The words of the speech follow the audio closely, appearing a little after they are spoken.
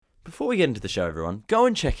before we get into the show, everyone, go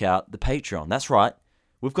and check out the Patreon. That's right.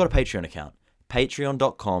 We've got a Patreon account.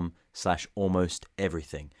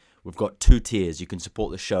 Patreon.com/almosteverything. We've got 2 tiers. You can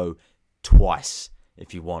support the show twice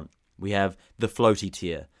if you want. We have the floaty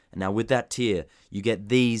tier. And now with that tier, you get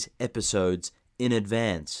these episodes in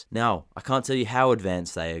advance. Now, I can't tell you how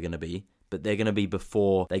advanced they are going to be, but they're going to be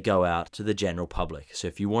before they go out to the general public. So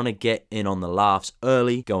if you want to get in on the laughs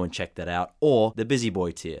early, go and check that out. Or the Busy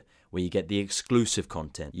Boy tier, where you get the exclusive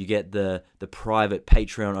content. You get the private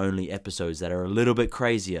Patreon-only episodes that are a little bit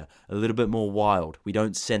crazier, a little bit more wild. We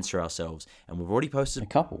don't censor ourselves. And we've already posted a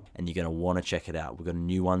couple. And you're going to want to check it out. We've got a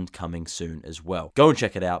new one coming soon as well. Go and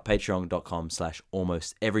check it out,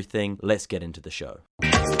 patreon.com/almosteverything. Let's get into the show.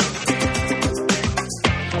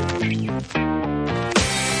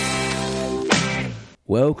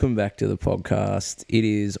 Welcome back to the podcast. It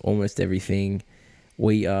is Almost Everything.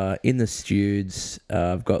 We are in the studs.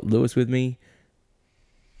 I've got Lewis with me.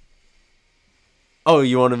 Oh,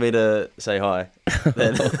 you wanted me to say hi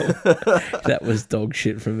then? That was dog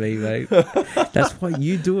shit from me, mate. That's why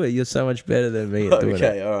you do it. You're so much better than me at doing it.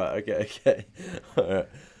 Okay, all right, okay. All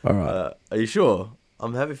right. Are you sure?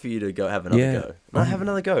 I'm happy for you to go have another go. No, have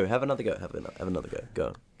another go. Have another go. Go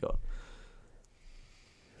on.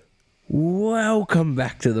 Welcome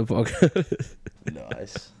back to the podcast.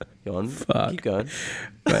 Nice. Go on. Fuck. Keep going.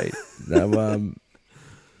 Mate, no,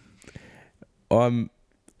 I'm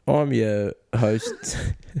your host.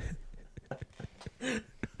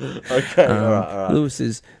 Okay, all right. Lewis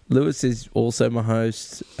is also my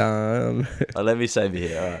host. Let me save you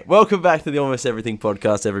here. All right. Welcome back to the Almost Everything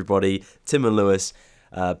podcast, everybody. Tim and Lewis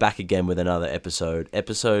back again with another episode.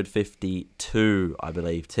 Episode 52, I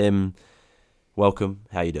believe. Tim, welcome.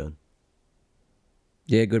 How you doing?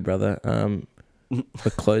 Yeah, good, brother.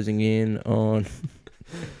 We're closing in on.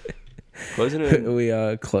 Closing in. We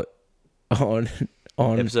are on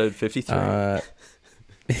episode 53.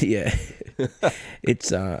 Yeah,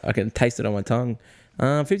 it's I can taste it on my tongue.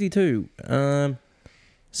 52.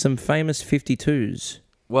 Some famous 52s.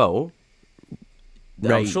 Well,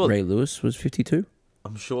 Ray Lewis was 52.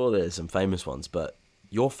 I'm sure there's some famous ones, but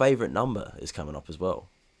your favorite number is coming up as well.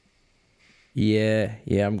 Yeah.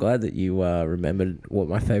 I'm glad that you remembered what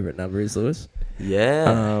my favorite number is, Lewis.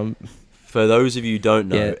 Yeah. For those of you who don't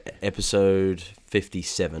know, episode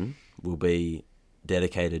 57 will be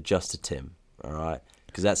dedicated just to Tim. All right,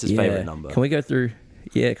 because that's his favorite number. Can we go through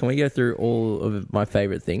all of my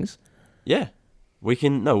favorite things? Yeah, we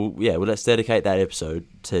can. No, yeah. Well, let's dedicate that episode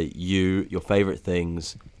to you, your favorite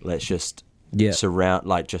things. Let's just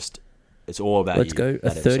surround, it's all about you. Let's go a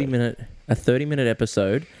 30-minute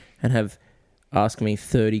episode and ask me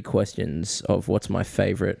 30 questions of what's my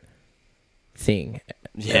favorite thing.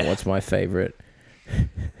 Yeah. And what's my favorite.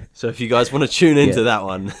 So if you guys want to tune into that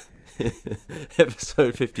one,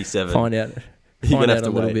 episode 57. Find out a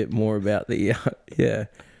little bit more about the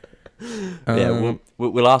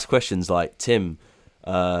We'll ask questions like, Tim,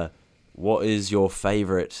 what is your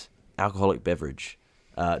favorite alcoholic beverage?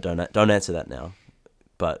 Don't answer that now,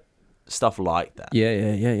 but stuff like that.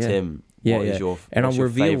 Yeah. Tim, what is your and I'll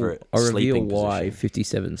reveal why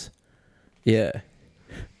 57s. Yeah.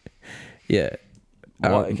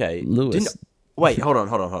 Okay, Lewis. Wait, hold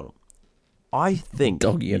on. I think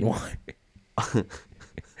Doggy and why.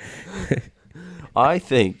 I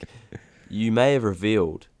think you may have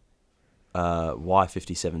revealed why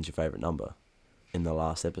 57 is your favorite number in the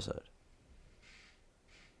last episode.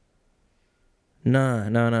 No.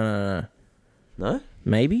 No?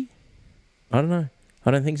 Maybe? I don't know.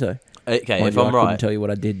 I don't think so. Okay, if I'm right, I couldn't tell you what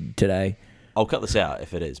I did today. I'll cut this out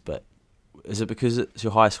if it is, but is it because it's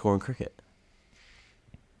your highest score in cricket?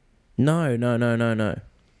 No.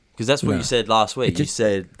 Because that's what you said last week. You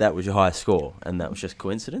said that was your highest score, and that was just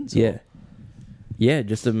coincidence? Yeah. Yeah,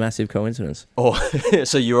 just a massive coincidence. Or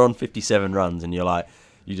so you're on 57 runs, and you're like,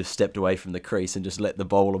 you just stepped away from the crease and just let the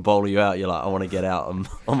bowler bowl you out. You're like, I want to get out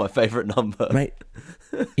on my favourite number. Mate,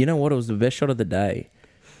 you know what? It was the best shot of the day.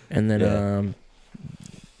 And then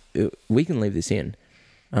we can leave this in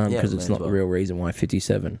because it's not the real reason why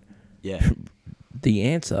 57. Yeah. The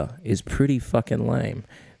answer is pretty fucking lame.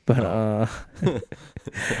 But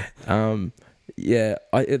that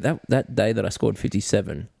day that I scored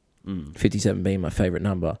 57, 57 being my favorite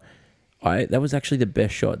number, that was actually the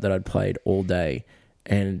best shot that I'd played all day.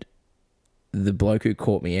 And the bloke who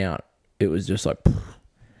caught me out, it was just like,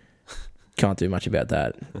 can't do much about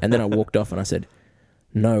that. And then I walked off and I said,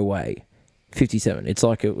 no way, 57. It's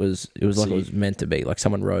like it was like it was meant to be. Like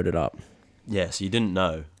someone wrote it up. Yeah, so you didn't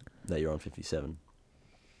know that you're on 57.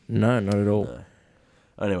 No, not at all. No.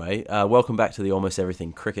 Anyway, welcome back to the Almost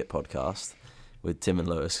Everything Cricket podcast with Tim and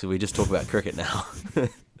Lewis. We just talk about cricket now.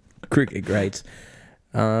 cricket greats.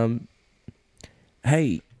 Hey,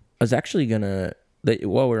 I was actually gonna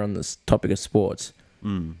while we're on this topic of sports,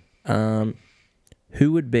 who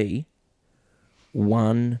would be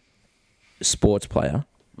one sports player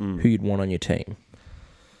who you'd want on your team?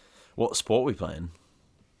 What sport are we playing?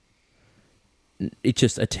 It's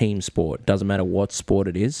just a team sport. Doesn't matter what sport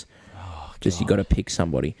it is. Just you got to pick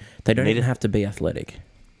somebody. They don't even have to be athletic.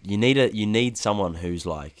 You need someone who's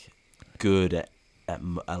like good at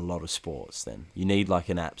a lot of sports. Then you need like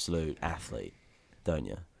an absolute athlete, don't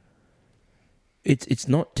you? It's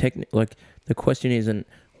not technical. Like the question isn't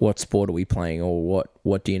what sport are we playing or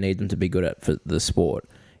what do you need them to be good at for the sport.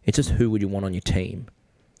 It's just who would you want on your team.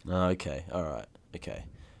 Okay, all right, okay.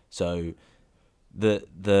 So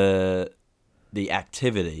the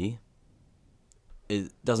activity,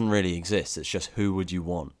 it doesn't really exist. It's just who would you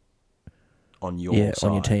want on your side.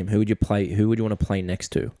 On your team. Who would you play? Who would you want to play next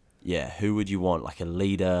to? Yeah, who would you want? Like a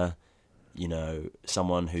leader,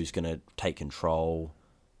 someone who's going to take control.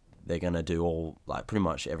 They're going to do all, like, pretty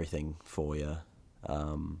much everything for you.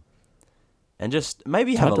 And just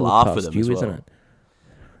maybe have a laugh with them as well. Isn't it?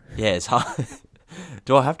 Yeah, it's hard.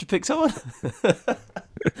 Do I have to pick someone?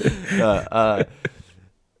 No,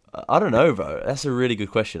 I don't know, bro. That's a really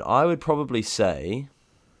good question. I would probably say,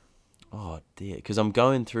 oh dear, because I'm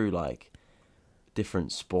going through like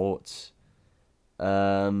different sports.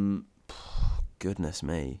 Goodness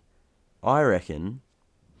me, I reckon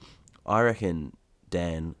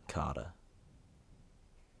Dan Carter.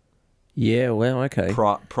 Yeah, well, okay.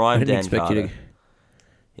 Prime Dan Carter.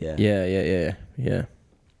 Yeah.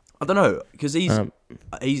 I don't know, because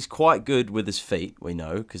he's quite good with his feet. We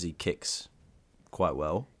know because he kicks quite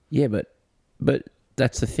well. Yeah, but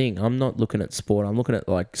that's the thing. I'm not looking at sport. I'm looking at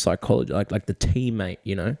like psychology, like the teammate.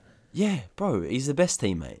 Yeah, bro, he's the best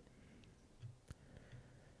teammate.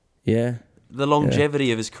 Yeah. The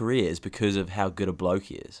longevity of his career is because of how good a bloke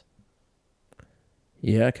he is.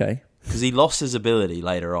 Yeah. Okay. Because he lost his ability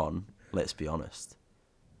later on. Let's be honest.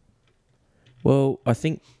 Well, I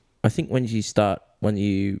think when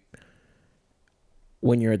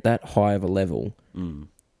you're at that high of a level,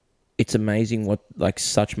 it's amazing what like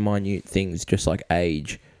such minute things, just like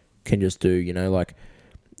age, can just do. Like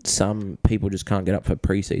some people just can't get up for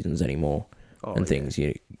pre-seasons anymore and things.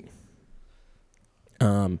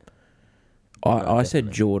 I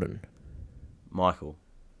said Jordan. Michael.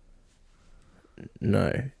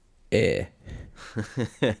 No, Air.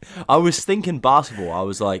 I was thinking basketball. I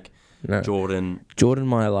was like, no. Jordan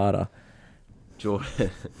Mailata. Jordy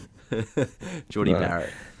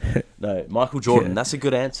Barrett. No, Michael Jordan. Yeah. That's a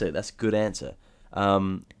good answer.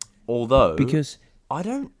 Although because I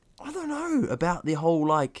don't know about the whole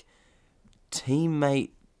like teammate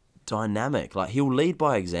dynamic. Like he'll lead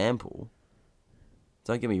by example.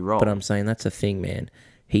 Don't get me wrong. But I'm saying that's a thing, man.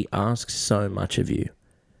 He asks so much of you.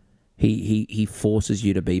 He forces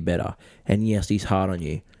you to be better. And yes, he's hard on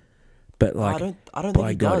you. But like I don't think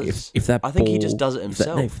he does. If that I think ball, he just does it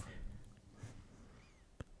himself.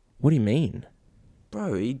 What do you mean?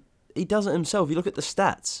 Bro, he does it himself. You look at the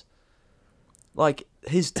stats. Like,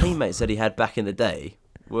 his teammates that he had back in the day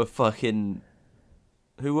were fucking...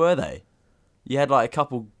 Who were they? You had, like, a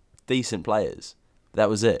couple decent players. That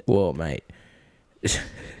was it. Well, mate.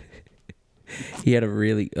 He had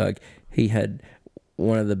he had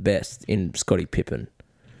one of the best in Scottie Pippen.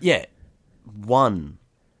 Yeah. One.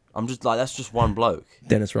 I'm just like, that's just one bloke.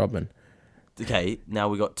 Dennis Rodman. Okay, now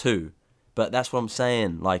we got two. But that's what I'm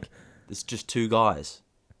saying. Like, it's just two guys.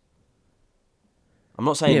 I'm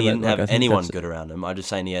not saying he didn't have anyone good around him. I'm just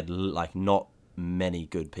saying he had, like, not many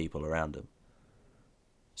good people around him.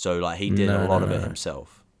 So, like, he did a lot of it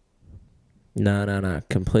himself. No.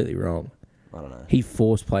 Completely wrong. I don't know. He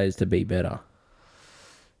forced players to be better.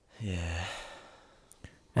 Yeah.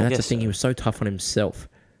 And that's the thing. So. He was so tough on himself.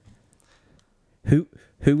 Who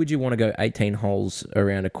would you want to go 18 holes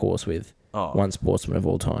around a course with? Oh. One sportsman of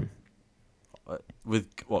all time. With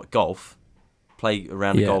what, golf? Play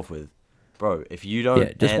around a golf with? Bro, if you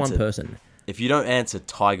don't just one person. If you don't answer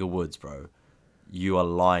Tiger Woods, bro, you are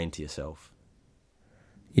lying to yourself.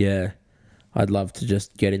 Yeah. I'd love to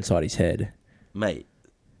just get inside his head. Mate,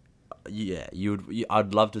 yeah,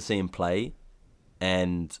 I'd love to see him play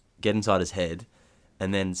and get inside his head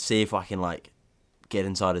and then see if I can, like, get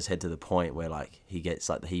inside his head to the point where, like, he gets,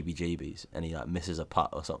 like, the heebie-jeebies and he, like, misses a putt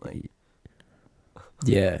or something.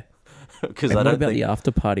 Yeah. Because I don't about the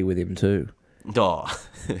after party with him too? Oh.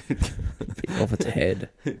 Off its head.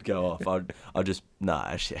 Go off. I'll just... Nah,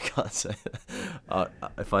 actually, I can't say that.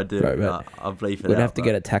 If I do, I'll bleep it out. We'd have to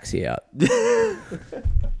get a taxi out. I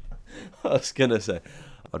was going to say,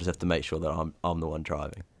 I'll just have to make sure that I'm the one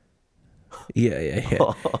driving. Yeah.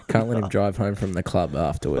 Can't let him drive home from the club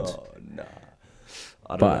afterwards. Oh no,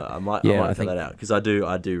 I don't But, know. I might yeah, I cut think- that out because I do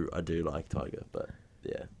like Tiger, but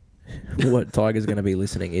yeah, What Tiger's going to be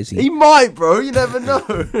listening, is he he? might, bro. You never know.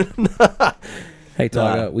 Hey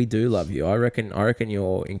Tiger, Nah. we do love you. I reckon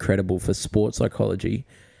you're incredible for sports psychology.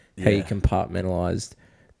 How you Yeah. compartmentalized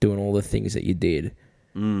doing all the things that you did,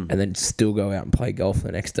 and then still go out and play golf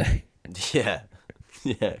the next day. Yeah,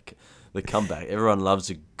 yeah. The comeback. Everyone loves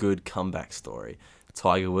a good comeback story.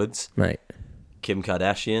 Tiger Woods, Mate. Kim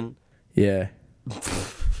Kardashian. Yeah.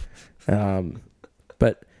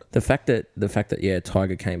 But the fact that yeah,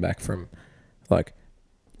 Tiger came back from, like,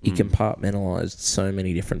 he compartmentalized so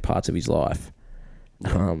many different parts of his life,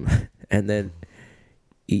 and then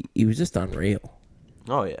he was just unreal.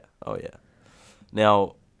 Oh yeah.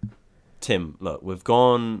 Now, Tim, look, we've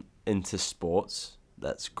gone into sports.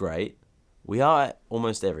 That's great. We are at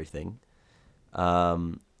almost everything.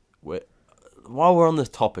 While we're on the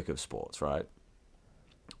topic of sports, right?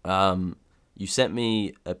 You sent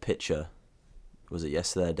me a picture. Was it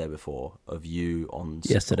yesterday or the day before of you on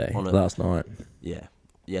Yesterday, on a, last night. yeah,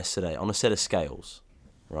 yesterday on a set of scales,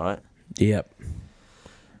 right? Yep.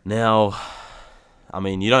 Now, I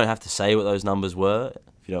mean, you don't have to say what those numbers were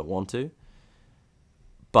if you don't want to,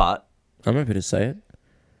 but I'm happy to say it.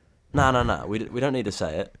 no. We don't need to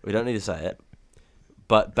say it. We don't need to say it.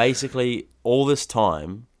 But basically, all this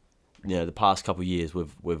time, the past couple of years,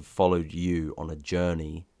 we've followed you on a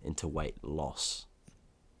journey into weight loss,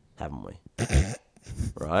 haven't we?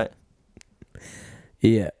 Right?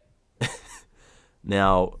 Yeah.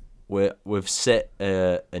 Now we've set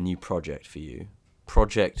a new project for you,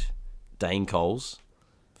 Project Dane Coles.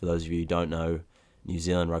 For those of you who don't know, New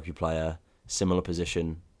Zealand rugby player, similar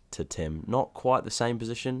position to Tim, not quite the same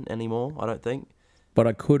position anymore, I don't think. But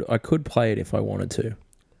I could play it if I wanted to.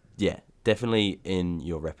 Yeah, definitely in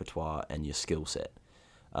your repertoire and your skill set.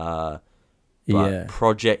 But Yeah.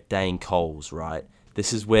 Project Dane Coles, right?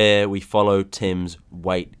 This is where we follow Tim's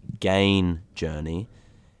weight gain journey,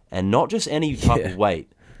 and not just any type of weight.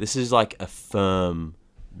 This is like a firm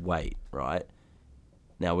weight, right?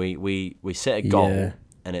 Now we set a goal, Yeah.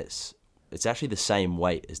 and it's actually the same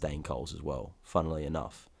weight as Dane Coles as well. Funnily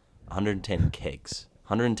enough, 110 kegs,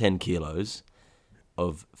 110 kilos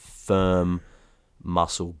of firm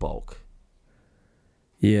muscle bulk.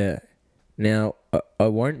 Yeah. Now, I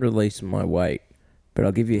won't release my weight, but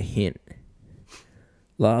I'll give you a hint.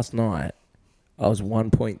 Last night, I was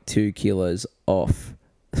 1.2 kilos off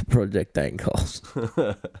Project Dane Coles.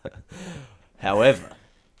 However,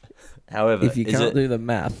 If you can't do the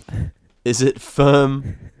math, is it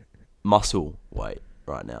firm muscle weight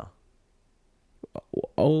right now?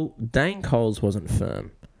 Dane Coles wasn't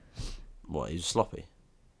firm. What, he's sloppy?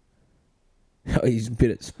 He's a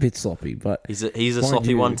bit sloppy, but He's a Mind sloppy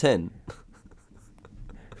you- 110.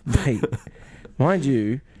 mate, mind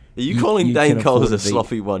you, Are you calling Dane can Coles afford a to be-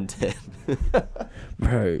 sloppy 110?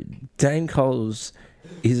 bro, Dane Coles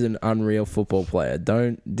is an unreal football player.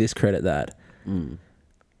 Don't discredit that.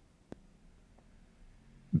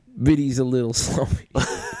 But he's a little sloppy.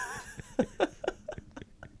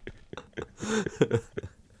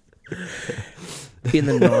 In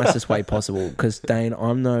the nicest way possible, because Dane,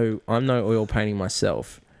 I'm no oil painting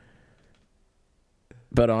myself,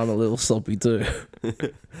 but I'm a little sloppy too.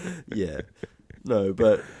 Yeah. No,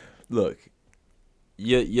 but look,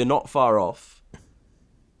 you're not far off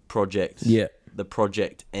Yeah. the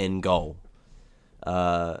project end goal.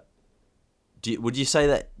 Would you say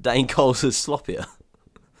that Dane Coles is sloppier?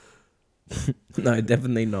 No,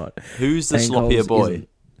 definitely not. Who's the Dane sloppier Coles boy? isn't.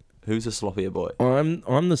 Who's the sloppier boy?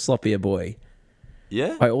 I'm the sloppier boy.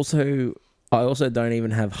 Yeah? I also don't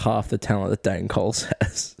even have half the talent that Dane Coles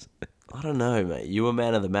has. I don't know, mate. You were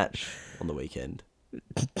man of the match on the weekend.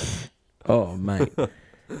 Oh, mate.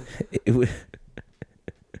 It was,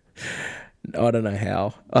 I don't know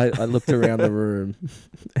how. I looked around the room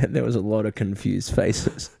and there was a lot of confused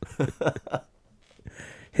faces.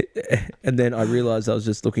 And then I realised I was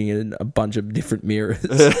just looking in a bunch of different mirrors.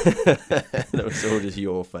 That was all just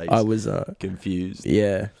your face. I was, confused.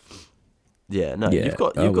 yeah. Yeah, no, Yeah, you've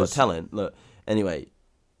got talent. Look, anyway,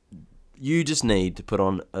 you just need to put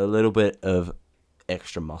on a little bit of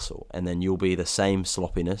extra muscle, and then you'll be the same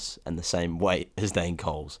sloppiness and the same weight as Dane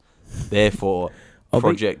Coles. Therefore,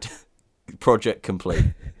 project complete.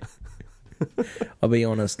 I'll be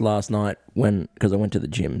honest, last night, because I went to the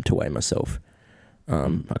gym to weigh myself, I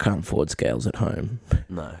can't afford scales at home,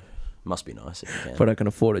 No, must be nice if you can. but I can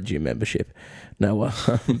afford a gym membership. No,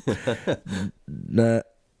 no,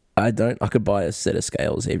 I don't. I could buy a set of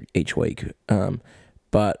scales each week.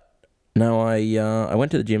 But no, I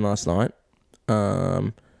went to the gym last night.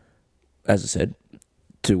 as I said,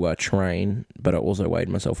 to train, but I also weighed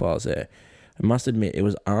myself while I was there. I must admit, it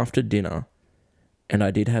was after dinner, and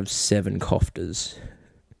I did have 7 kofters.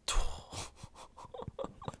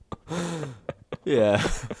 Yeah.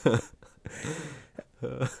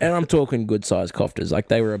 And I'm talking good sized kofters, like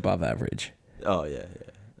they were above average. Oh, yeah.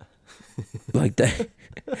 Like they,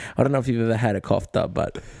 I don't know if you've ever had a kofta,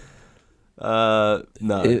 but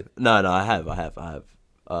No. It- No, I have.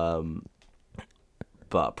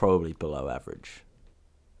 But probably below average.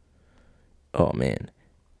 oh man,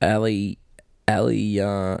 Ali,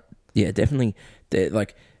 yeah, definitely.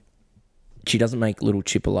 Like, she doesn't make little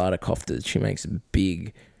chipolata koftas. She makes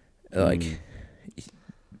big, like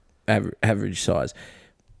average size.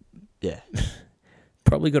 Yeah.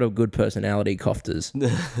 Probably got a good personality koftas.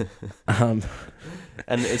 And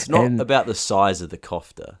it's not about the size of the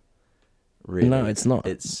kofta, really. No, it's not.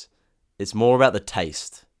 It's more about the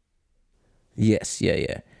taste. Yes,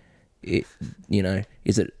 yeah. It,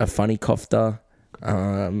 is it a funny kofta?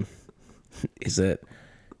 Is the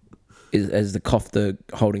kofta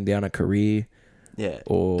holding down a career? Yeah.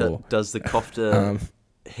 Or does the kofta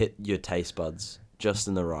hit your taste buds just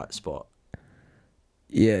in the right spot?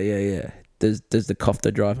 Yeah. Does the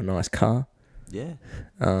kofta drive a nice car? Yeah.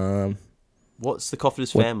 What's the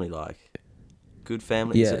kofta's family like? Good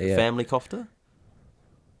family? Yeah, Is it family kofta?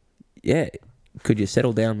 Yeah. Could you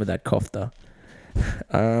settle down with that kofta?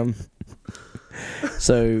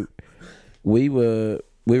 So we were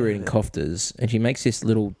eating koftas, and she makes this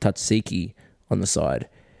little tzatziki on the side.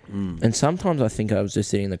 And sometimes I think I was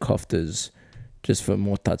just eating the koftas just for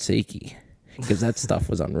more tzatziki, because that stuff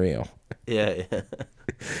was unreal. Yeah.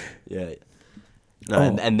 No,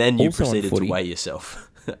 and then you also on proceeded to footy- weigh yourself,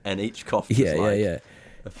 and each kofta Yeah, is like yeah.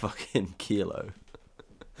 a fucking kilo.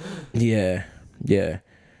 Yeah.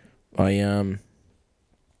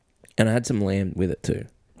 And I had some lamb with it too.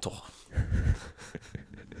 Oh.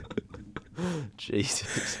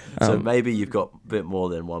 Jesus. So maybe you've got a bit more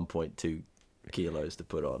than 1.2 kilos to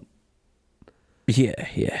put on.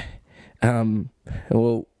 Yeah.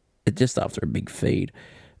 Well, just after a big feed.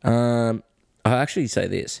 I'll actually say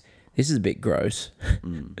this. This is a bit gross.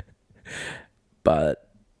 But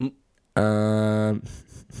Oh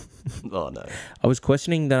no. I was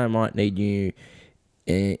questioning that I might need new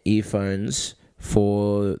earphones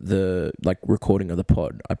for the recording of the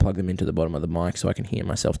pod. I plug them into the bottom of the mic so I can hear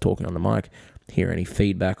myself talking on the mic, hear any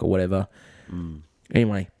feedback or whatever.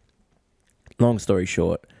 Anyway, long story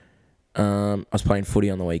short, I was playing footy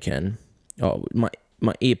on the weekend. Oh, my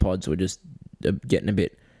earpods were just getting a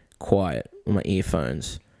bit quiet with my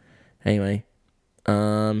earphones. Anyway, I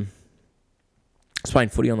was playing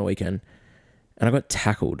footy on the weekend, and I got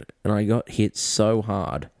tackled, and I got hit so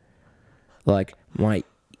hard, like my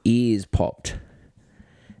ears popped,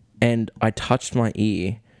 and I touched my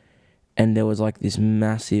ear, and there was like this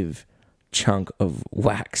massive chunk of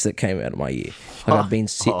wax that came out of my ear. Like I'd been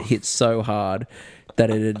hit so hard that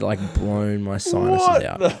it had like blown my sinuses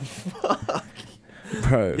out. What the fuck?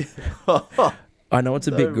 Bro, I know it's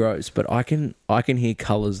a bit gross, but I can hear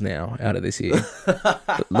colours now out of this ear.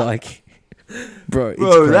 Like, bro,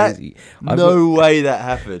 it's crazy. No way that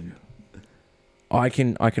happened. I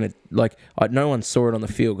can no one saw it on the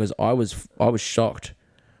field because I was shocked.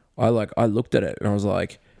 I looked at it and I was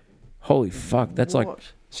like, holy fuck, that's What? like.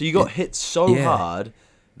 So you got hit so hard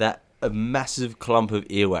that a massive clump of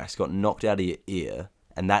earwax got knocked out of your ear,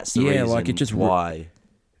 and that's the reason like it just why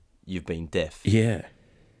you've been deaf. Yeah.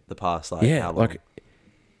 The past how long? Like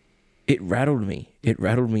it rattled me. It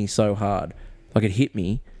rattled me so hard. Like it hit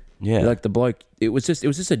me. Yeah. Like the bloke, it was just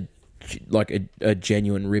a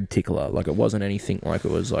genuine rib tickler. Like it wasn't anything like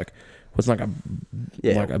it was like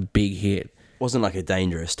a big hit. Wasn't like a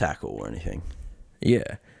dangerous tackle or anything. Yeah.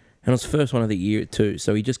 And it was the first one of the year too.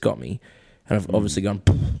 So he just got me, and I've obviously gone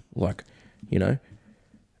like,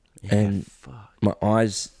 and fuck. my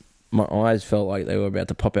eyes felt like they were about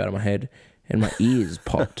to pop out of my head, and my ears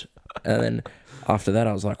popped. And then after that,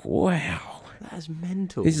 I was like, wow, That's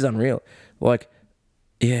mental. this is unreal. Like,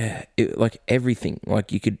 yeah, like everything.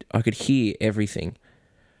 Like I could hear everything.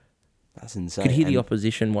 That's insane. Could hear the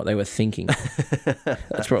opposition, what they were thinking.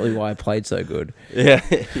 That's probably why I played so good. Yeah,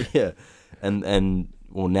 yeah. And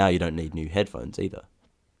well, now you don't need new headphones either.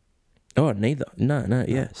 Oh, neither. No,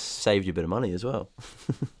 yeah. Saved you a bit of money as well.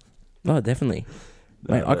 Oh, definitely.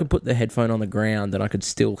 Mate, I could put the headphone on the ground and I could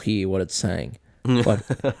still hear what it's saying. Like,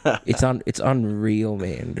 it's unreal,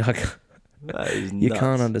 man. Like, That is you nuts.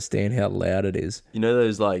 can't understand how loud it is. You know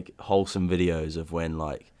those like wholesome videos of when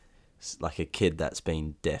like a kid that's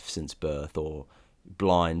been deaf since birth or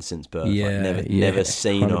blind since birth, Yeah, like yeah, never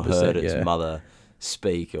seen or heard 100%, its yeah. mother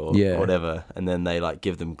speak or Yeah. whatever, and then they like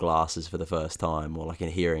give them glasses for the first time or like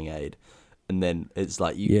a hearing aid, and then it's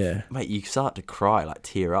like mate, you start to cry, like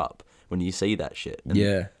tear up when you see that shit.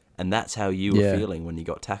 And, and that's how you were feeling when you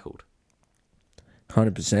got tackled.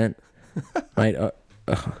 100%. Mate,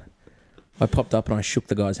 I popped up and I shook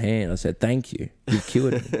the guy's hand. I said, "Thank you. You've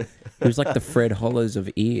cured me." It was like the Fred Hollows of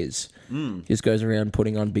ears. He just goes around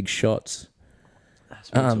putting on big shots.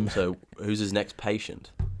 That's awesome. So who's his next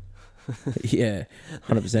patient? Yeah,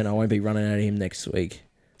 100%. I won't be running at him next week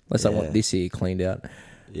unless I want this ear cleaned out.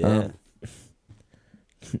 Yeah.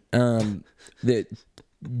 Do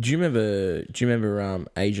you remember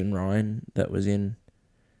Asian Ryan that was in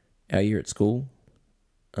our year at school?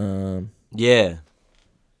 Yeah.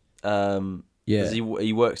 'Cause Yeah.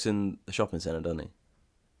 he works in the shopping centre, doesn't he?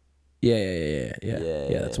 Yeah,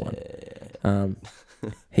 that's one.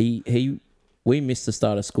 We missed the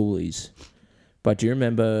start of schoolies, but do you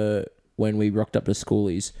remember when we rocked up to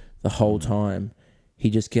schoolies the whole time?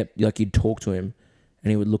 He just kept, like, you'd talk to him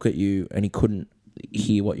and he would look at you and he couldn't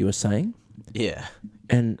hear what you were saying. Yeah.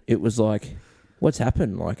 And it was like, what's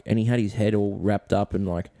happened? Like, and he had his head all wrapped up and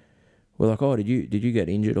like, we're like, oh, did you get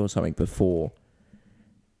injured or something before?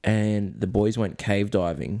 And the boys went cave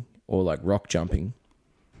diving or like rock jumping.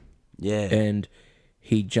 Yeah. And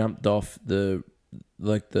he jumped off the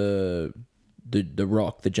rock, the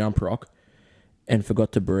jump rock, and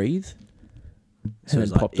forgot to breathe. So and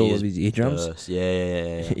then popped all of his eardrums. burst.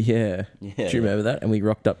 Yeah. Yeah. Do you remember that? And we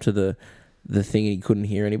rocked up to the thing and he couldn't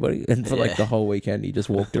hear anybody. And for like the whole weekend he just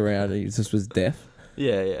walked around and he just was deaf.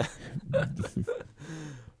 Yeah.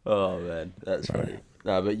 Oh man, that's funny.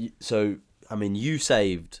 No, but you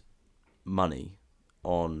saved money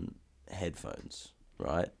on headphones,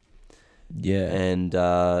 right? Yeah. And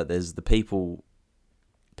there's the people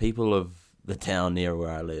of the town near where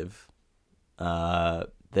I live.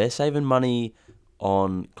 They're saving money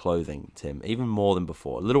on clothing, Tim, even more than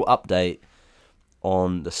before. A little update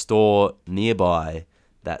on the store nearby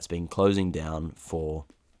that's been closing down for,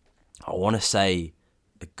 I want to say,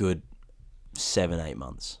 a good 7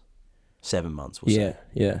 months. 7 months, we'll say.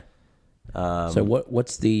 Yeah. So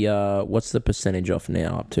what's the percentage off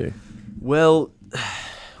now up to? Well,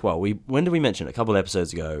 when did we mention it? A couple of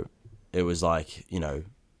episodes ago, it was like,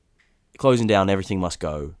 closing down, everything must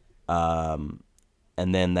go.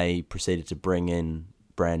 And then they proceeded to bring in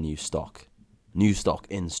brand new stock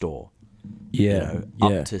in store. Yeah,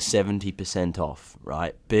 up to 70% off,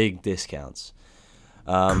 right? Big discounts.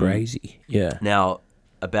 Crazy. Yeah. Now,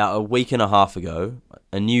 about a week and a half ago,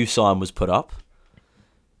 a new sign was put up,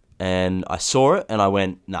 and I saw it, and I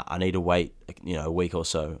went, "Nah, I need to wait, a week or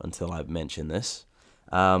so until I mention this,"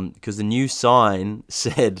 because the new sign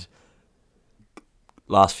said,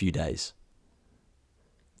 "Last few days."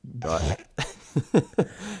 Right.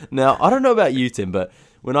 Now, I don't know about you, Tim, but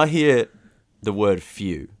when I hear the word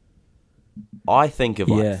 "few," I think of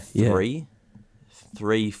like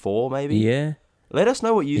three, 4 maybe. Yeah. Let us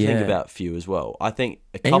know what you think about few as well. I think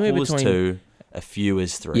a couple is 2, a few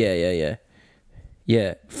is 3.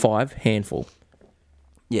 Yeah, 5, handful.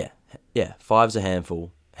 Yeah, 5's a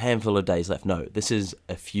handful of days left. No, this is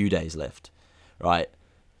a few days left, right?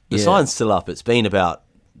 The sign's still up. It's been about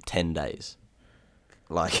 10 days.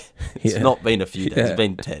 Like, it's not been a few days. It's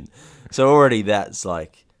been 10. So already that's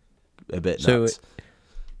like a bit nuts. So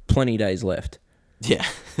plenty days left. Yeah,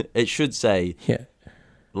 it should say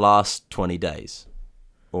last 20 days.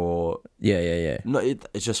 Or no,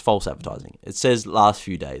 it's just false advertising. It says last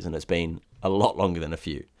few days, and it's been a lot longer than a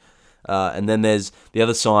few. And then there's the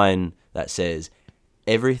other sign that says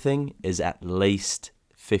everything is at least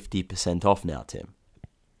 50% off now, Tim.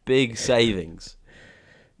 Big savings,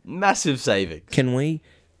 massive savings. Can we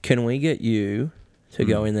get you to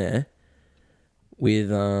go in there with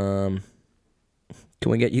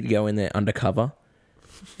Can we get you to go in there undercover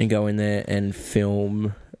and go in there and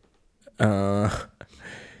film?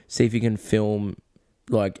 See if you can film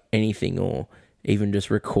like anything, or even just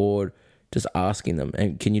record, just asking them.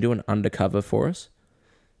 And can you do an undercover for us?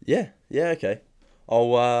 Yeah, okay.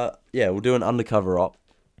 We'll do an undercover op.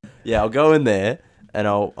 Yeah, I'll go in there and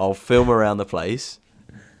I'll film around the place,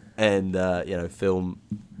 and film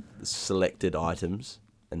selected items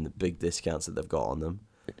and the big discounts that they've got on them.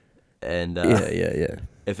 And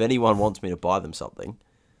if anyone wants me to buy them something,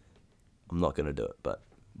 I'm not going to do it, but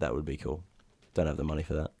that would be cool. Don't have the money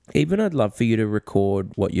for that. Even I'd love for you to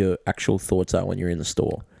record what your actual thoughts are when you're in the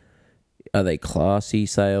store. Are they classy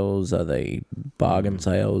sales? Are they bargain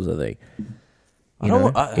sales? Are they?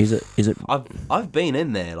 Is it? I've been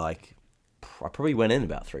in there, like, I probably went in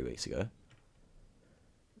about 3 weeks ago.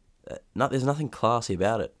 There's nothing classy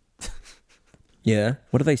about it. Yeah.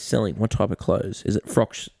 What are they selling? What type of clothes? Is it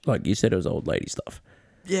frocks? Like you said, it was old lady stuff.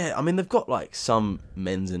 Yeah, I mean they've got like some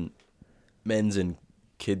men's and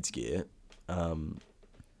kids gear. Yeah,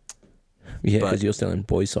 But- because you're selling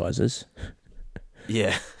boy sizes.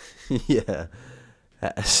 Yeah, yeah.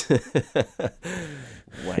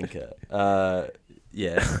 Wanker.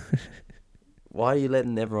 Yeah. Why are you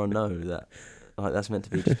letting everyone know that? Like that's meant to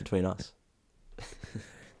be just between us.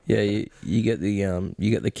 Yeah, you get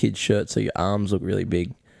the kids' shirt so your arms look really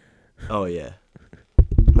big. Oh yeah.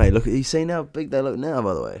 Mate, look. You see how big they look now.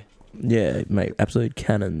 By the way, Yeah, mate, absolute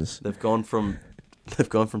cannons. they've gone from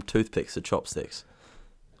toothpicks to chopsticks.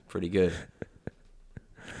 Pretty good.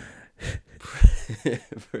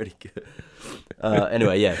 Pretty good.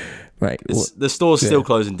 Anyway, yeah. Mate, The store's yeah. still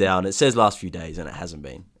closing down. It says last few days, and it hasn't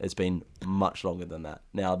been. It's been much longer than that.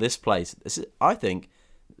 Now, this place, I think,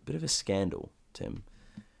 a bit of a scandal, Tim.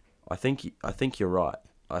 I think you're right.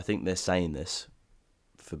 I think they're saying this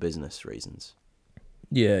for business reasons.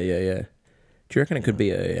 Yeah. Do you reckon it could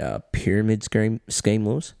be a pyramid scheme,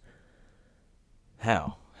 Lewis?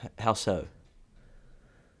 How? How so?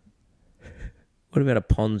 What about a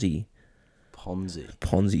Ponzi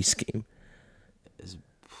scheme?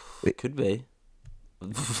 It could be. I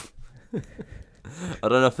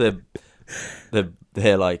don't know if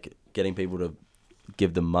they're like getting people to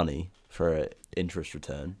give them money for an interest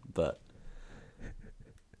return, but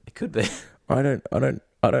it could be. I don't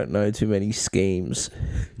know too many schemes.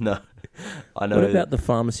 No, I know. What about the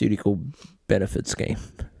pharmaceutical benefit scheme?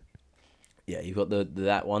 Yeah, you've got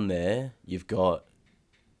that one there. You've got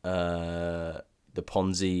the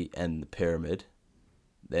Ponzi and the pyramid.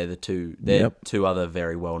 They're the two. They're two other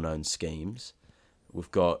very well-known schemes.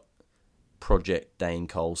 We've got Project Dane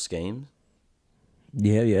Cole scheme.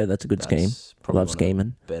 Yeah, that's a good scheme. I love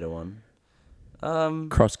scheming. Better one.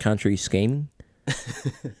 Cross-country scheming.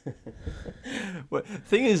 Well,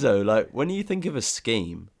 thing is though, like when you think of a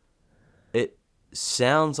scheme, it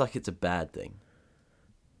sounds like it's a bad thing.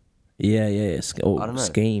 Yeah. I don't know.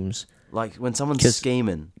 Schemes. Like when someone's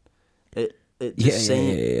scheming, it just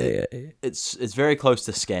seems it's very close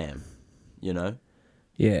to scam, you know.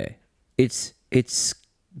 Yeah, it's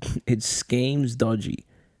schemes dodgy.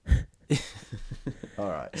 All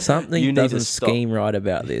right, Something you doesn't scheme right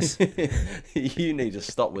about this. You need to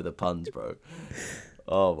stop with the puns, bro.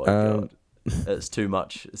 Oh my god, it's too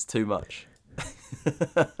much. It's too much.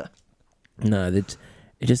 No, it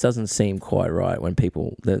just doesn't seem quite right when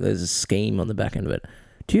people there's a scheme on the back end of it.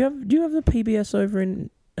 Do you have the PBS over in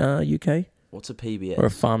UK? What's a PBS? Or a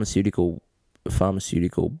pharmaceutical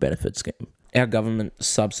benefit scheme? Our government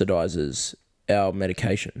subsidizes our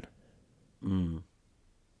medication.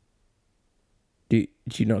 Do you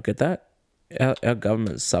not get that? Our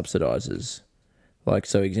government subsidizes, like,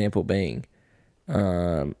 so example being,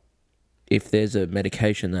 if there's a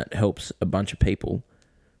medication that helps a bunch of people,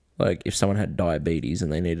 like if someone had diabetes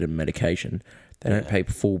and they needed a medication, they don't pay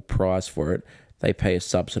full price for it. They pay a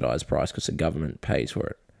subsidized price because the government pays for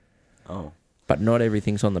it. Oh. But not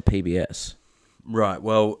everything's on the PBS. Right,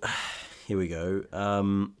 well, here we go.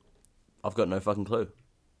 I've got no fucking clue.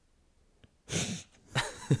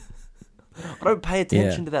 I don't pay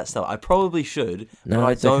attention to that stuff. I probably should. No,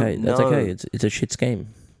 but it's I don't okay. That's know. okay. It's a shit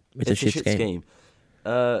scheme. It's a shit scheme.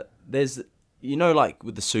 There's, like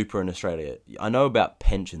with the super in Australia, I know about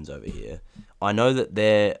pensions over here. I know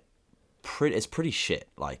that it's pretty shit.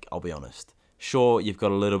 Like, I'll be honest. Sure, you've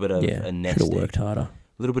got a little bit of a nest egg. Should have worked harder. A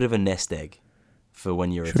little bit of a nest egg for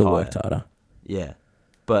when you're Should have retired. worked harder. Yeah,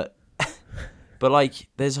 but like,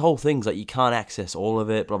 there's whole things like you can't access all of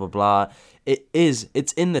it. Blah blah blah.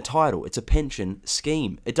 It's in the title. It's a pension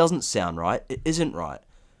scheme. It doesn't sound right. It isn't right.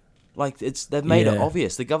 Like they've made it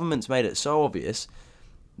obvious. The government's made it so obvious.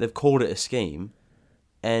 They've called it a scheme,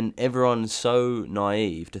 and everyone's so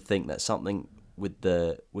naive to think that something with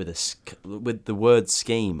the word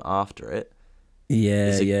scheme after it. Yeah,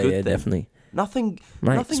 is a good thing. definitely. Nothing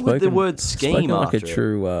Mate, with the word scheme after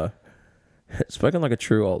it. Spoken like a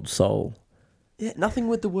true old soul. Yeah, nothing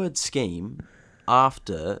with the word scheme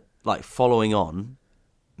after, like, following on,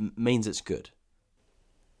 means it's good.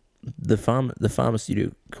 The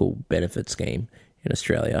pharmaceutical benefit scheme in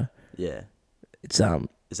Australia. Yeah. It's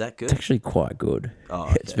Is that good? It's actually quite good. Oh,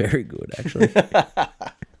 okay. It's very good, actually.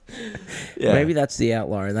 Yeah. Maybe that's the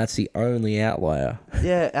outlier, and that's the only outlier.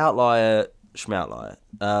 Yeah, outlier, schmoutlier.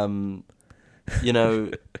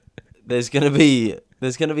 There's gonna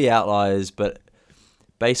be outliers, but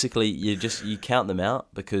basically you count them out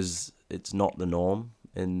because it's not the norm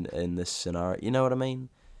in this scenario. You know what I mean?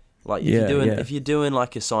 Like if you're doing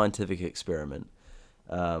like a scientific experiment,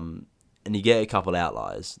 and you get a couple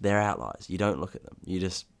outliers, they're outliers. You don't look at them. You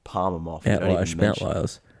just palm them off. You don't Outliers, even mention.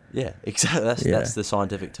 outliers. Yeah, exactly. That's Yeah. that's the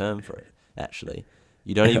scientific term for it. Actually,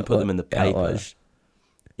 you don't even put them in the paper. Outliers.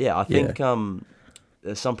 Yeah, I think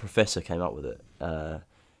some professor came up with it.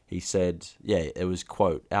 He said, yeah, it was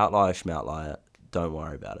quote outlier schmoutlier. Don't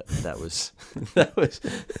worry about it. That was that was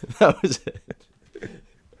it.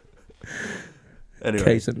 Anyway,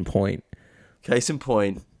 Case in point.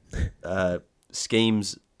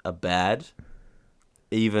 schemes are bad.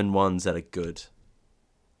 Even ones that are good,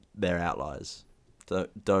 they're outliers. They're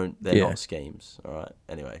not schemes. All right.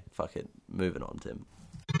 Anyway, fuck it. Moving on, Tim.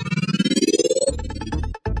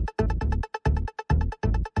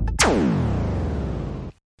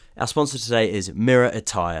 Our sponsor today is Mirror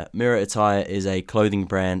Attire. Mirror Attire is a clothing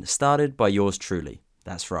brand started by yours truly.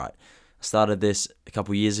 That's right. I started this a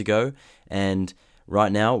couple years ago, and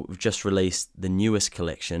right now we've just released the newest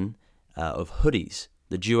collection of hoodies,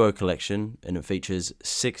 the Duo collection, and it features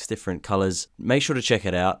 6 different colors. Make sure to check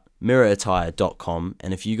it out, mirrorattire.com,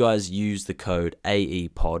 and if you guys use the code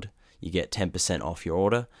AEPOD, you get 10% off your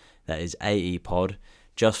order. That is AEPOD.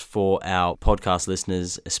 Just for our podcast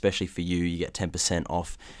listeners, especially for you, you get 10%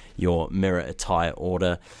 off your Mirror Attire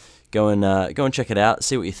order. Go and check it out,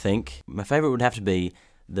 see what you think. My favorite would have to be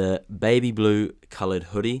the baby blue colored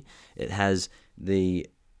hoodie. It has the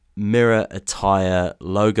Mirror Attire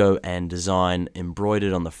logo and design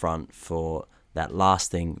embroidered on the front for that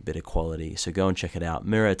lasting bit of quality. So go and check it out,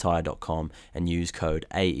 mirrorattire.com, and use code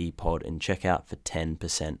AEPOD in checkout for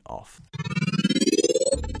 10% off.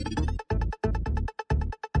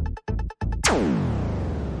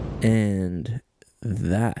 And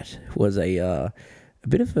that was a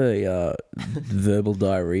bit of a verbal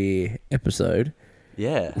diarrhea episode.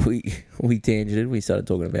 Yeah. We tangented. We started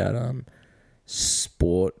talking about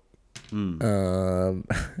sport, and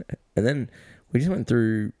then we just went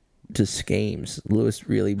through to schemes. Lewis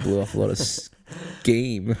really blew off a lot of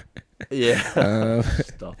scheme. Yeah.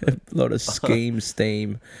 Stop A it. lot of scheme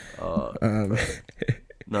steam.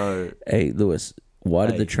 No, Hey, Lewis, why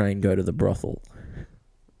did Hey. the train go to the brothel?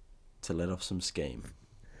 to let off some scheme.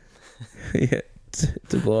 Yeah,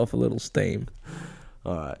 to blow off a little steam.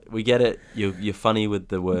 All right, we get it. You're funny with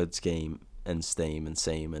the word scheme and steam and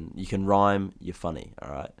seam, and you can rhyme. You're funny, all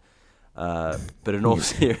right. But in all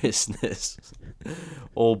seriousness,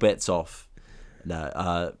 all bets off.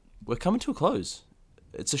 No, we're coming to a close.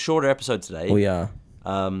 It's a shorter episode today. We are.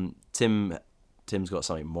 Tim's got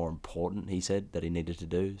something more important. He said that he needed to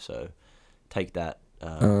do. So take that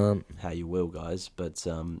how you will, guys. But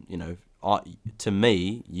to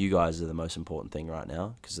me, you guys are the most important thing right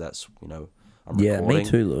now because that's I'm recording. Yeah, me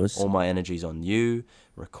too, Lewis. All my energy's on you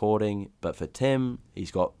recording. But for Tim, he's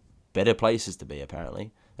got better places to be.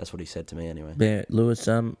 Apparently, that's what he said to me anyway. Yeah, Lewis,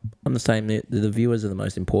 I'm the same. The viewers are the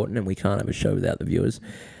most important, and we can't have a show without the viewers.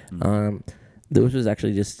 Lewis was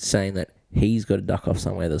actually just saying that he's got to duck off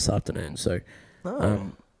somewhere this afternoon. So,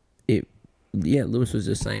 Lewis was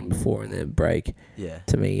just saying before in the break Yeah.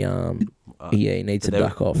 to me, he needs to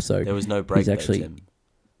duck off. So There was no break he's there, actually Tim,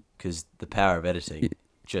 because the power of editing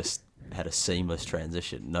just had a seamless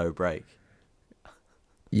transition, no break.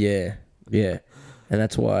 yeah, and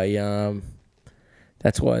that's why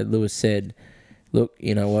Lewis said, "Look,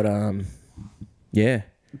 you know what? I've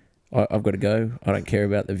got to go. I don't care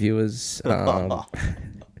about the viewers. I'm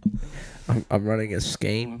running a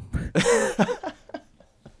scheme."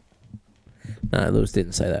 No, Lewis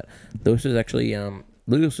didn't say that. Lewis was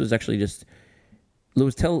actually just.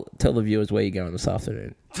 Lewis, tell the viewers where you're going this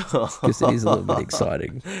afternoon, because it is a little bit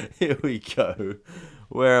exciting. Here we go.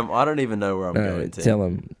 Where I don't even know where I'm going to. Tell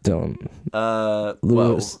him.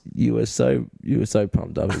 Lewis, you were so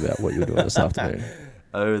pumped up about what you were doing this afternoon.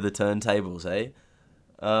 Oh, the turntables, eh?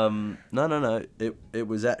 No. It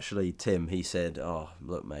was actually Tim. He said, "Oh,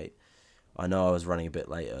 look, mate, I know I was running a bit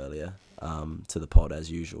late earlier to the pod as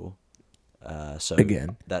usual. So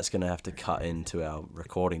Again. that's going to have to cut into our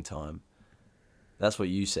recording time." That's what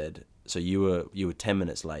you said. So you were 10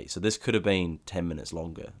 minutes late. So this could have been 10 minutes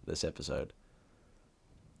longer, this episode.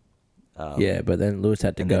 Yeah, but then Lewis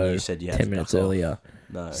had to and then go you said you had 10 to minutes duck off. earlier.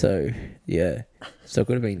 No. So, yeah. So it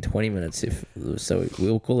could have been 20 minutes. So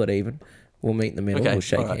we'll call it even. We'll meet in the middle. Okay, We'll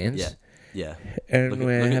shake all right, hands. Yeah. And Look at-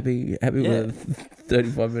 we're look at- happy yeah. with a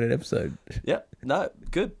 35-minute episode. Yeah. No,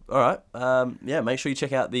 good. All right. Make sure you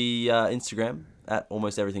check out the Instagram at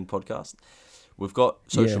Almost Everything Podcast. We've got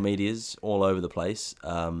social medias all over the place.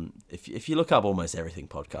 If you look up Almost Everything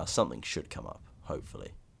Podcast, something should come up,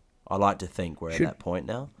 hopefully. I like to think we're at that point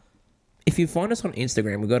now. If you find us on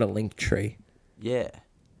Instagram, we've got a link tree. Yeah.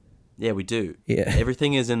 Yeah, we do. Yeah.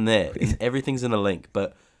 Everything is in there. Everything's in a link.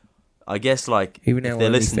 But I guess Even if our they're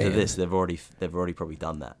listening to OnlyFans. this, they've already probably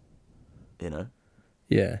done that. You know?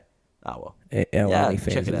 Yeah. Oh, well. Our Yeah,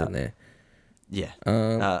 OnlyFans check it is out. in there. Yeah.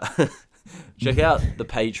 Um, Check out the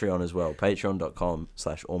Patreon as well.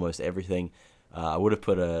 Patreon.com/almosteverything. I would have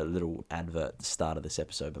put a little advert at the start of this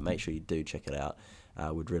episode, but make sure you do check it out.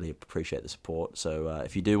 Would really appreciate the support. So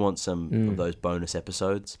if you do want some of those bonus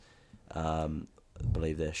episodes, I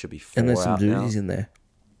believe there should be 4 and there's some out now. doozies in there.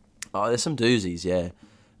 Oh, there's some doozies, yeah.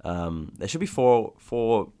 There should be four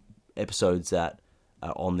episodes that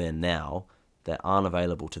are on there now that aren't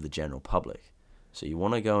available to the general public. So you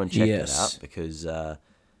want to go and check that out because,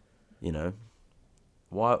 you know,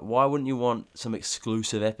 why wouldn't you want some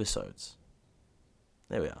exclusive episodes?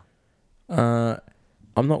 There we are.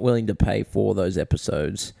 I'm not willing to pay for those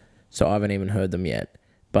episodes, so I haven't even heard them yet.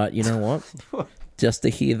 But you know what? Just to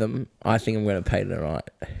hear them, I think I'm going to pay tonight.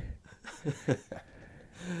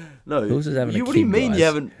 No, Who's just having a what do you kid, mean guys? you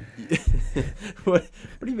haven't? What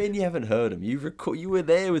do you mean you haven't heard them? You were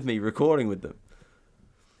there with me recording with them.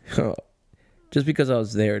 Just because I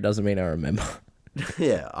was there, it doesn't mean I remember.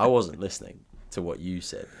 Yeah, I wasn't listening to what you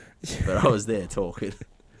said, but I was there talking.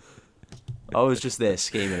 I was just there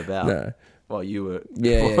scheming about No. while you were.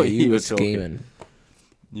 Yeah, while you were talking. scheming.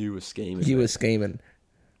 You were scheming. You were scheming.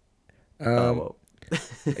 Well.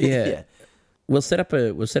 Yeah. We'll set up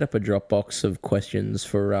a Dropbox of questions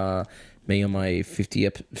for me on my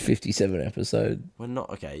 57 episode. We're not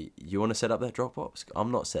okay. You want to set up that Dropbox?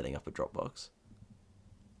 I'm not setting up a Dropbox.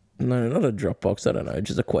 No, not a Dropbox. I don't know,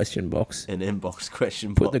 just a question box. An inbox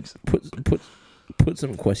question Put box. put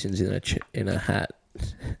some questions in a hat.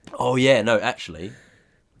 Oh yeah, no, actually,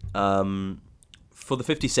 for the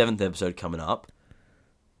 57th episode coming up,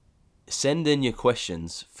 send in your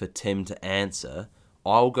questions for Tim to answer.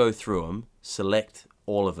 I'll go through them, select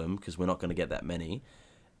all of them because we're not going to get that many,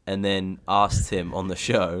 and then ask Tim on the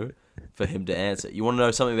show for him to answer. You want to know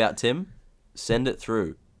something about Tim? Send it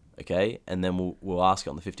through, okay? And then we'll ask it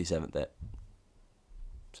on the 57th.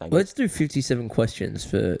 Sound good? Let's do 57 questions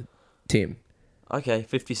for Tim. Okay,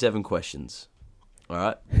 57 questions. All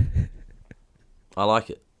right. I like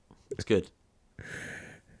it. It's good.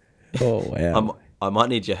 Oh wow! I might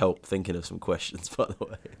need your help thinking of some questions, by the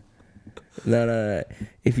way. No.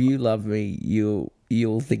 If you love me,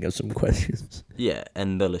 you'll think of some questions. Yeah,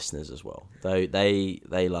 and the listeners as well. They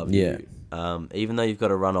love Yeah. you. Even though you've got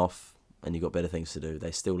to run off and you've got better things to do,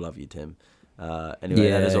 they still love you, Tim. Anyway,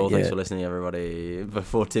 that is all. Thanks for listening, everybody.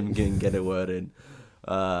 Before Tim can get a word in.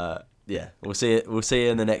 Yeah, we'll see you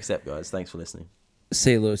in the next step, guys. Thanks for listening.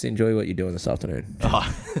 See you, Lewis. Enjoy what you're doing this afternoon. I'll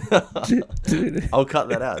cut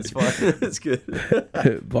that out. It's fine. It's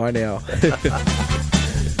good. Bye now.